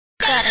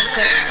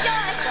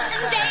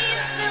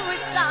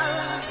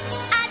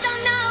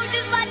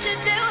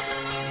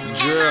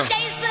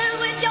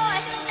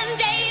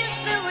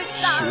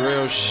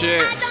Real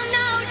shit.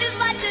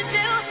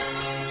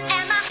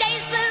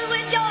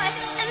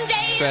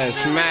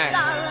 Fatzmack.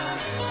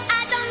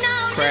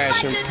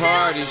 Crashing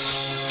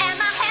parties.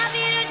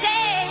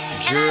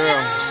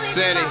 Drill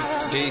City,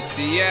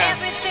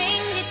 DCF.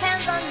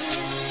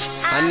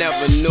 I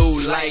never knew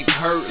life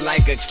hurt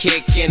like a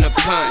kick and a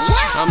punch.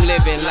 I'm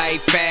living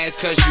life fast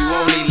cause you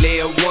only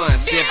live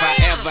once. If I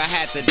ever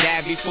had to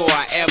die before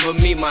I ever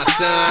meet my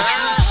son,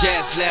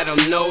 just let him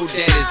know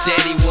that his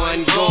daddy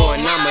wasn't gone.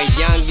 I'm a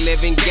young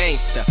living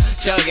gangster,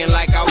 thugging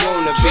like I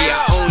wanna be.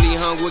 I only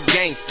hung with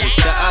gangsters,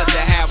 the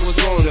other half was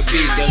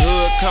wannabes. The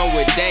hood come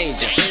with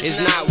danger, it's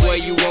not where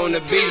you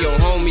wanna be. Your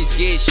homies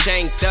get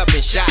shanked up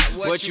and shot,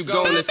 what you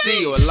gonna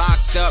see? Or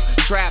locked up,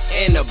 trapped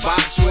in a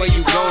box, where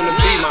you gonna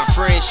be? My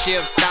friendship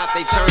stop,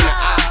 they turn to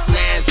ops,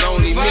 now it's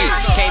only me.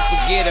 Can't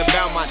forget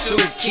about my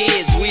 2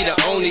 kids, we the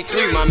only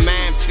 3. My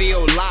mind feel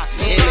locked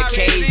in the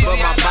cage,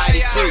 but my body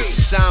free.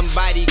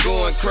 Somebody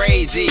going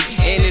crazy,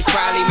 and it's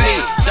probably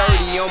me.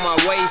 30 on my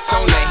waist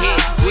on the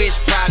hit, which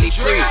probably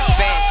free.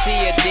 Fatz,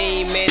 see a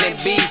demon and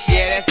beast,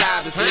 yeah, that's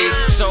obviously.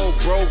 So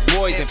broke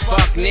boys and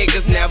fuck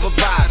niggas never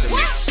bother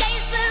me.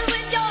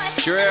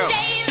 Drill,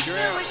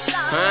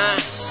 huh?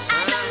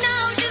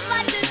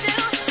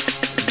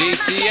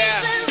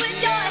 DCF.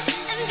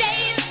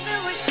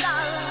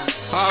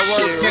 Hard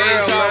work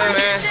pays off,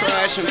 man.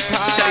 Crashing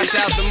pies. Shouts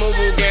out to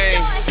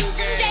MuBuGang.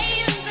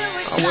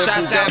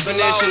 Shouts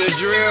definition of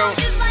drill.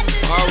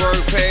 Hard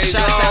work pays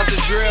off. Shouts out to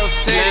Drill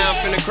City. Now I'm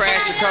finna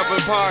crash a couple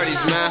of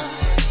parties, man.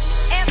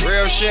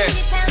 Real shit.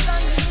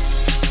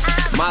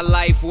 My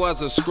life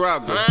was a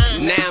struggle.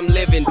 Now I'm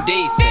living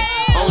decent.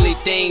 Only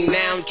thing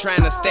now I'm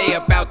trying to stay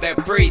up out that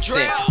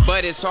precinct.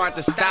 But it's hard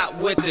to stop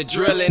with the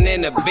drilling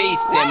and the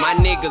beastin'. My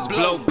niggas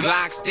blow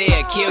Glocks,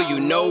 they'll kill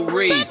you, no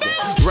reason.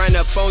 Run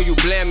up on you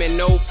blaming,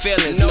 no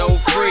feelings, no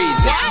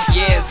freezing.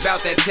 Yeah, it's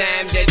about that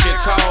time that you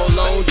call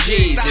on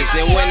Jesus.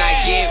 And when I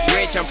get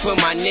rich, I'm put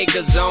my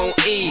niggas on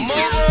easy.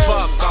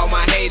 Fuck all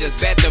my haters,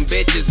 bet them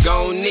bitches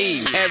gon'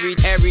 need me.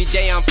 Every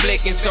day I'm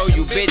flicking, so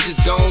you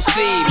bitches gon'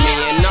 see me.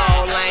 And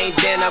all I ain't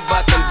dinner,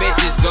 but them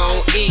bitches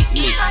gon' eat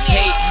me.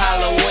 Hate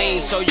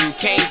Halloween, so you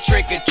can't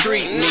trick or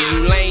treat me.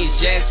 You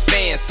lanes just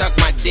fans, suck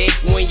my dick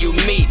when you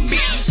meet me.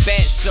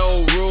 Fat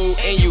so rude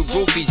and you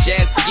goofies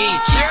just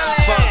geeky.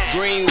 Fuck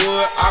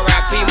Greenwood,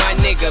 R.I.P. my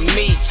nigga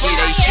Meechy.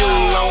 They shoot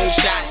long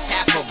shots,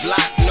 half a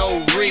block,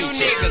 no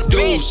reach.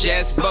 Dudes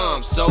just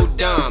bum, so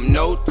dumb,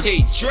 no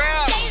teacher.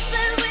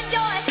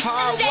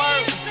 Hard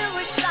work,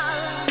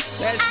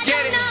 let's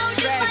get it.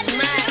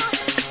 Fatzmack,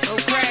 I'm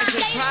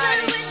crashing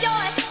parties.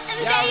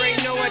 Y'all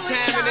already know what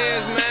time it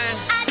is, man.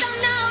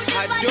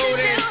 I do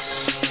this.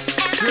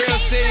 Drill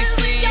City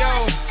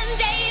CEO.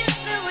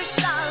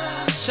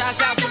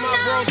 Shouts out to my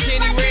bro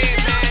Kenny Red,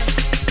 man.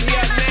 He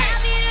up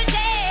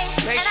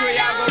next. Make sure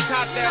y'all go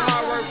cop that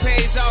Hard Work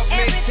Pays Off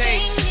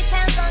mixtape.